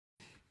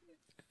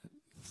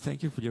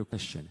Thank you for your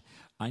question.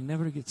 I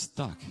never get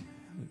stuck.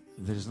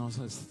 There's no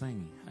such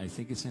thing. I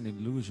think it's an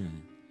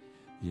illusion.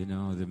 You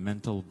know, the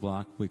mental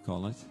block, we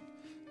call it.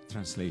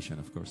 Translation,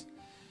 of course.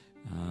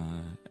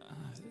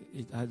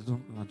 I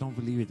don't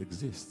believe it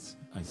exists.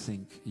 I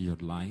think your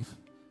life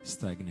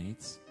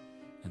stagnates,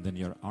 and then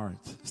your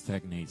art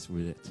stagnates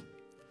with it.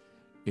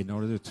 In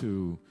order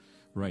to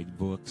write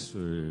books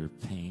or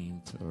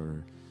paint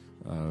or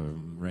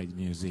write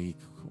music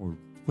or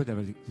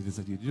whatever it is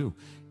that you do,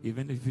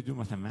 even if you do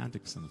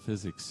mathematics and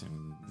physics,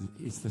 and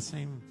it's the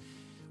same.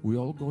 We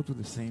all go to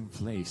the same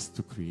place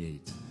to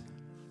create.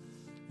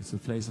 It's a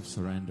place of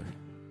surrender.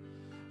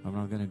 I'm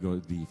not going to go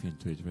deep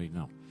into it right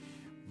now,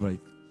 but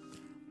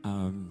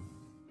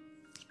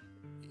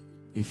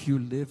if you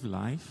live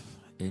life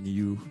and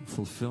you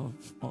fulfill,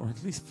 or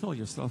at least fill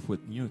yourself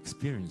with new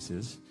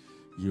experiences,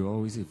 you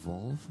always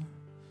evolve.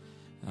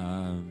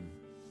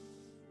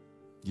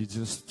 You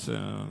just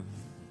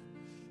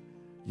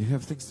you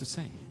have things to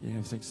say. You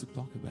have things to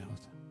talk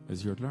about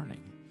as you're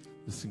learning.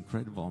 This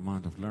incredible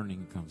amount of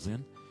learning comes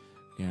in,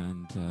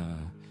 and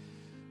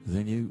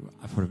then you,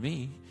 for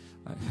me,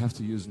 I have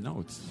to use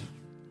notes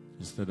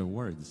instead of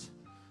words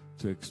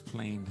to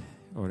explain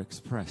or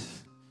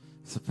express.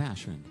 It's a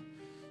passion.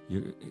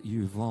 You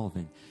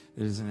evolving.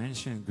 There's an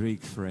ancient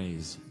Greek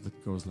phrase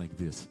that goes like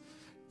this: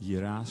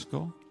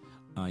 "Girasko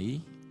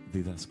ai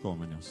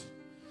didaskomenos."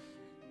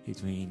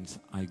 It means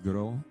I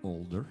grow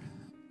older,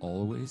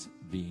 always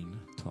being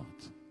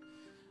taught.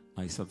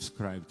 I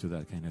subscribe to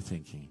that kind of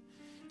thinking.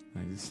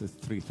 It's a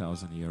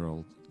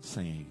 3,000-year-old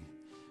saying.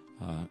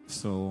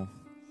 So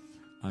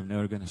I'm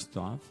never going to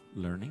stop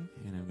learning,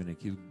 and I'm going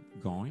to keep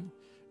going.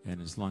 And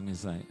as long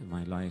as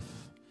my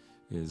life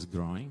is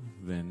growing,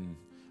 then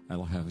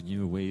I'll have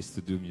new ways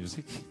to do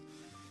music,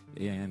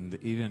 and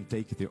even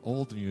take the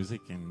old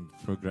music and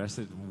progress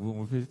it,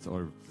 move it,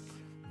 or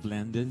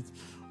blend it,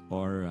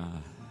 or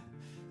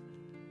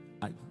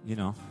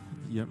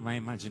my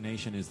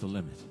imagination is the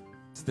limit.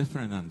 It's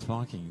different than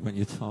talking. When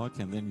you talk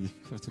and then you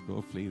have to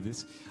go play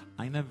this,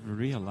 I never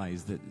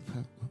realized that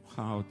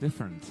how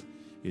different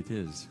it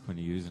is when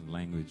you're using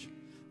language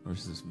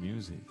versus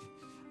music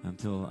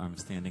until I'm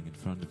standing in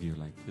front of you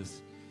like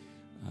this,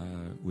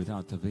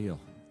 without the veil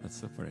that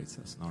separates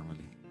us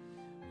normally.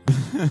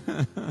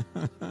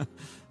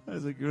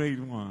 That's a great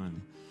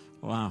one.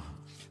 Wow.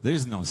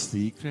 There's no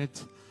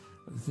secret.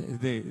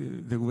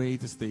 The way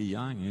to stay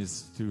young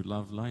is to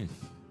love life,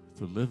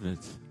 to live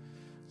it,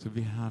 to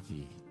be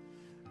happy,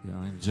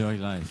 enjoy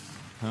life,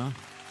 huh?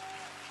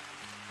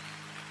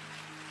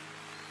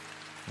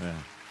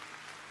 Yeah.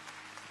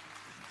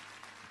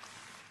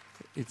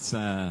 It's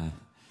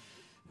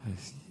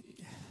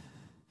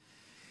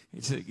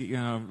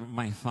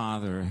my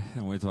father,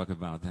 and we'll talk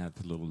about that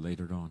a little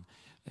later on,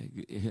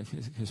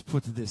 has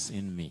put this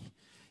in me.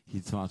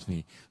 He taught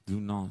me, do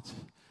not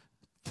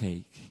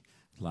take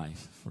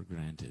life for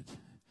granted.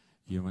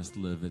 You must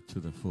live it to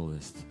the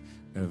fullest,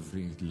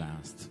 every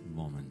last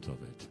moment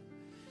of it.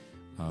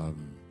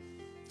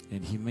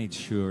 And he made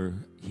sure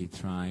he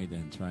tried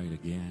and tried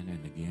again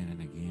and again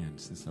and again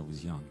since I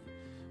was young.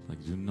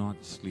 Like, do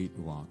not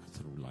sleepwalk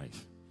through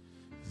life.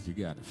 You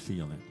got to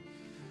feel it.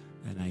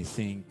 And I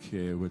think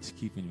what's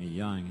keeping me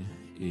young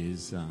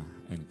is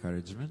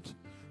encouragement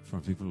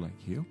from people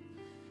like you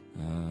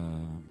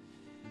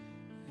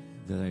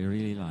that I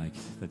really like,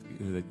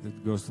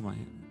 that goes to my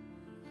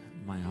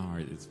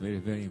heart. It's a very,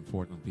 very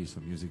important piece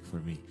of music for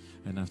me.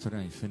 And after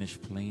I finish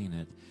playing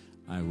it,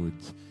 I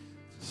would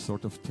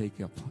sort of take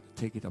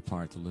it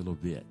apart a little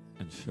bit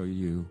and show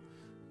you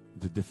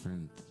the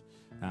different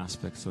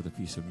aspects of the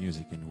piece of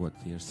music and what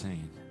they are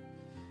saying.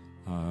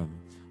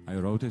 I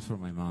wrote it for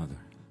my mother.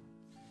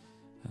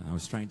 I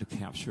was trying to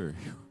capture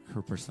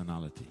her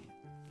personality.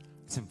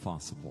 It's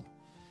impossible.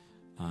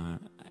 A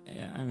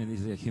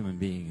human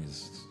being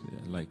is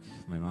like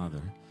my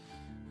mother,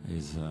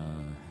 is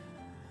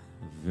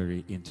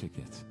very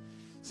intricate.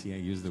 See, I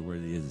use the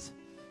word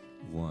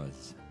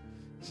was.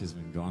 She's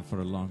been gone for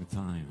a long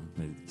time,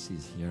 but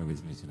she's here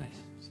with me tonight.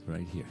 She's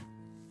right here.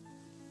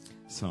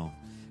 So,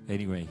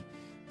 anyway,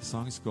 the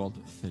song is called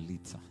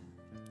Felica.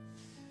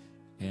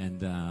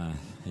 And,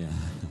 yeah.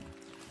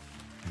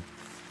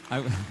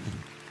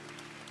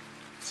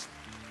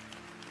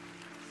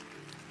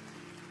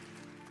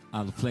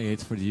 I'll play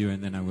it for you,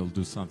 and then I will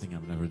do something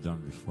I've never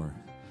done before.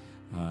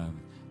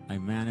 I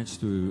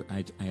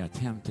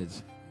attempted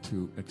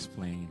to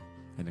explain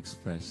and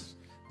express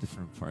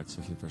different parts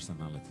of your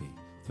personality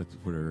that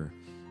were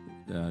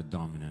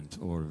dominant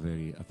or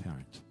very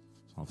apparent.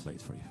 So I'll play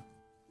it for you.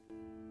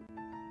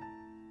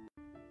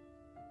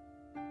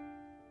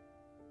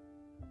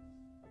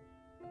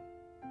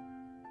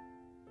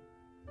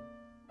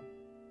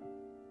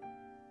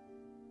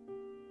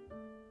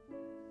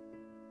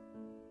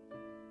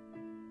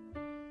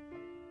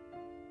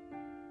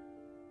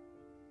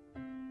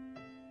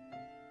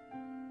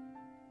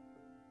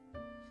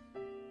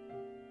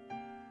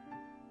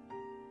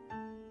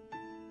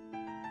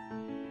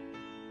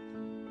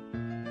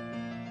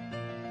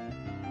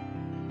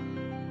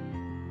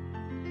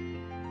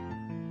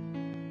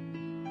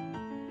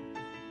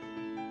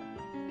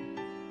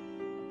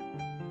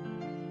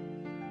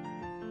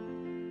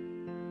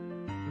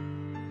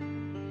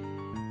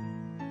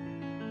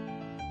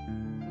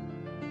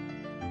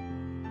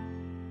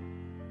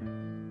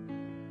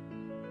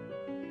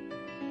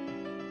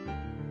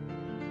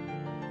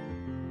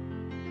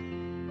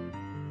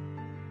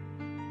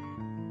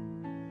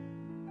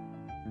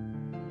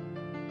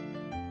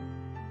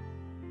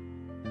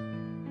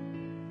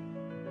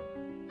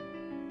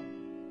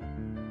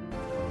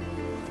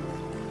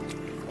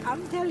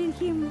 I'm telling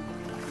him,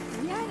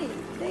 Yanni,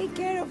 take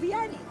care of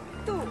Yanni,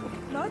 too,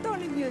 not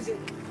only music.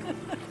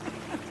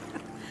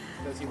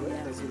 Does he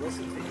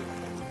listen to you?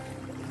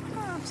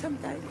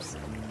 Sometimes.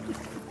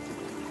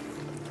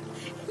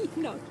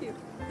 You know him.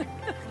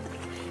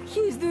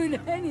 He's doing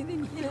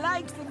anything he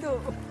likes to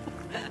do.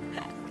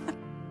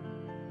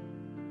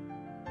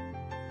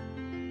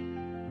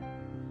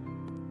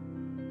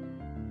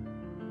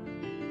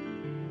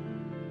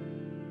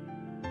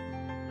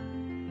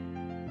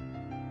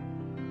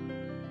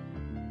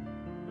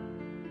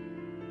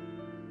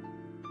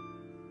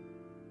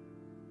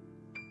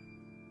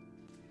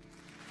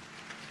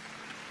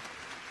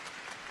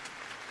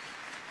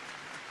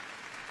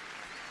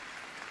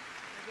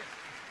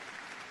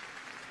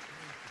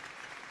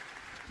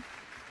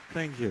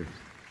 Thank you.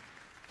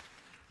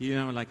 You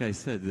know, like I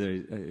said,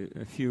 there are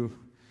a few.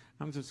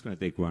 I'm just going to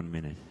take 1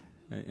 minute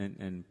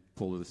and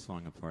pull the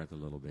song apart a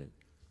little bit.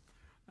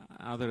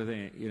 Other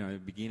than, you know, the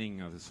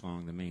beginning of the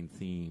song, the main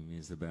theme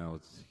is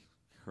about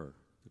her,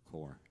 the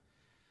core.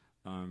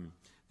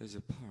 There's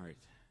a part.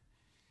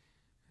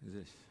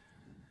 This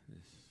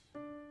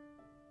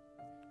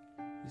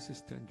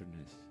is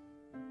tenderness.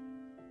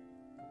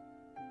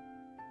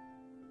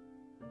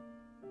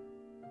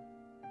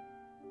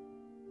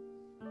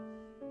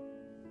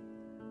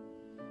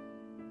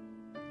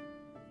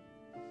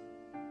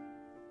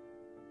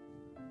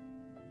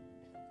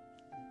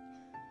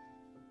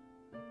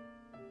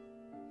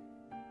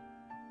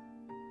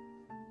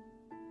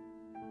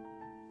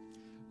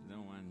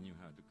 No one knew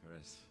how to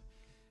caress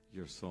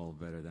your soul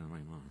better than my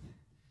mom.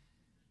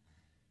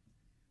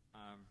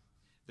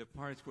 The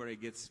part where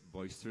it gets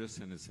boisterous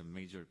and it's a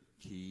major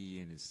key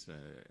and it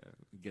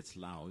gets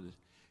loud,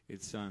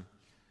 it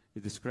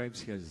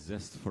describes her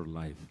zest for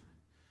life.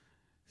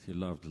 She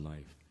loved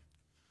life.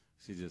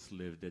 She just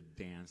lived it,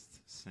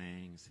 danced,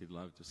 sang. She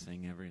loved to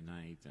sing every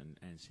night,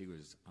 and she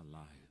was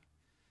alive.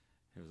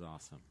 It was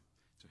awesome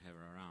to have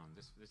her around.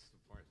 This is the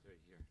part right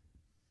here.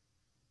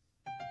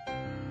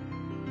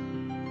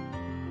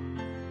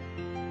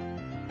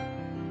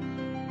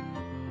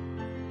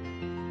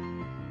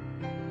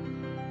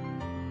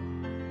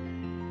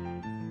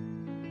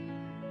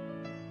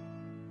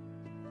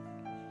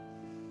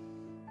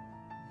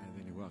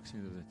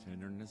 Into the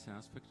tenderness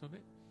aspect of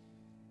it,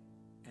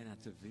 and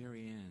at the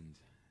very end,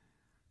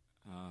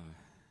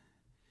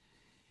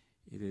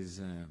 it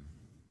is.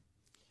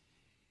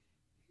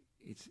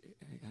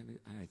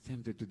 I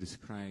attempted to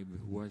describe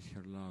what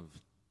her love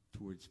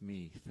towards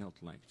me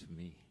felt like to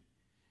me,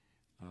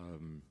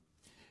 and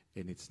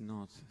it's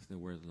not the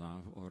word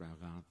love or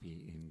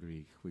agape in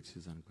Greek, which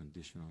is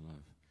unconditional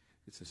love.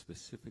 It's a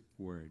specific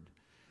word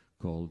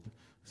called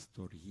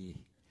storge.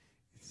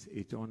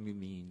 It only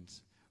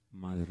means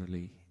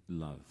motherly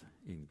love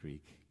in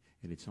Greek,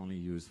 and it's only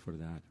used for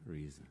that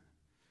reason.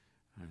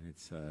 And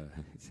it's a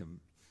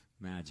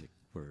magic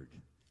word.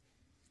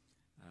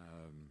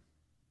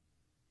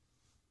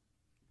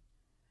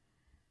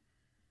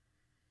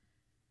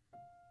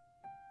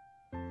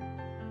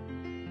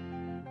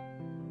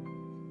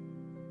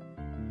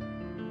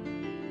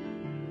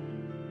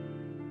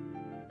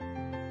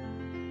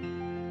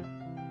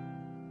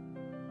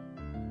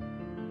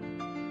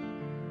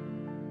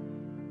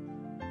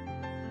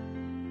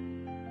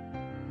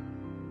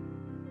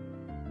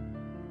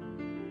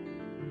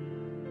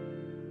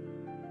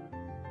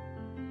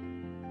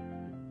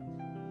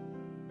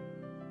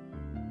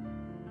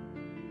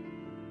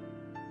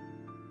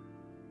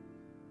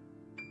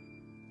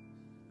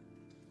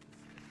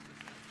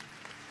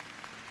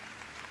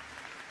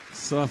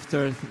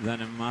 Softer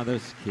than a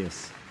mother's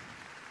kiss.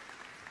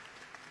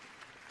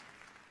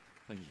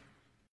 Thank you.